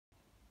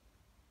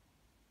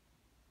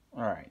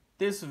Alright,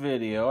 this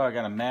video, I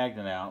got a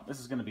magnet out. This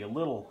is going to be a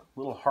little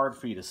hard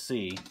for you to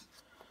see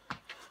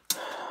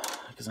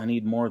because I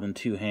need more than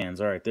two hands.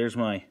 Alright, there's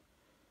my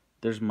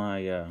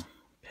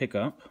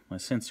pickup, my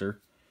sensor,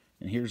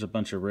 and here's a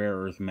bunch of rare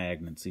earth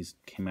magnets. These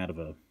came out of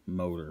a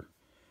motor.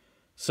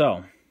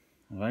 So,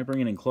 if I bring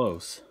it in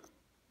close,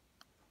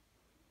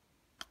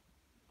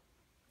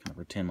 kind of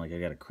pretend like I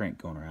got a crank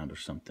going around or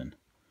something.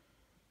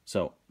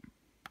 So,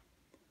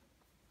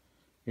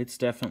 it's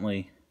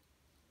definitely...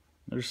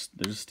 There's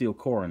a steel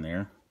core in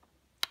there.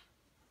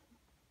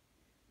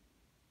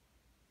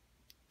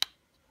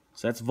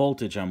 So that's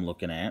voltage I'm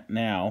looking at.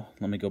 Now,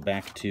 let me go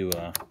back to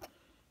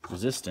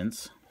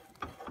resistance.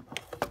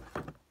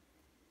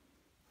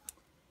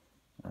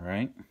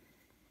 Alright.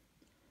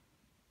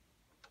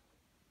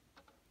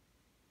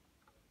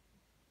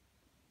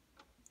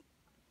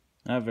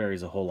 That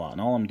varies a whole lot.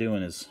 And all I'm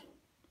doing is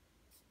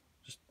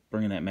just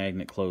bringing that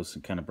magnet close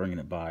and kind of bringing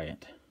it by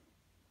it.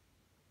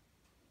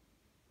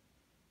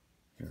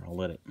 Here, I'll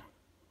let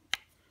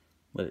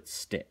it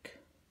stick.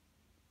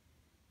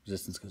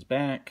 Resistance goes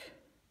back.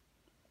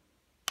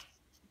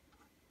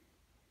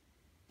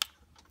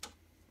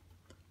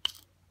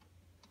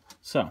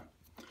 So,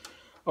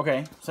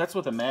 okay, so that's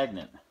with a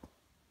magnet.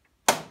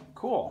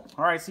 Cool.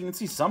 All right, so you can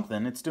see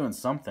something. It's doing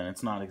something.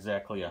 It's not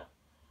exactly a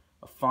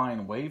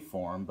fine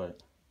waveform,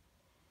 but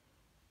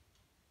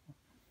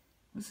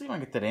let's see if I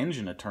can get that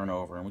engine to turn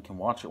over and we can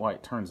watch it while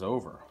it turns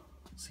over.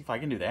 Let's see if I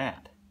can do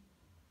that.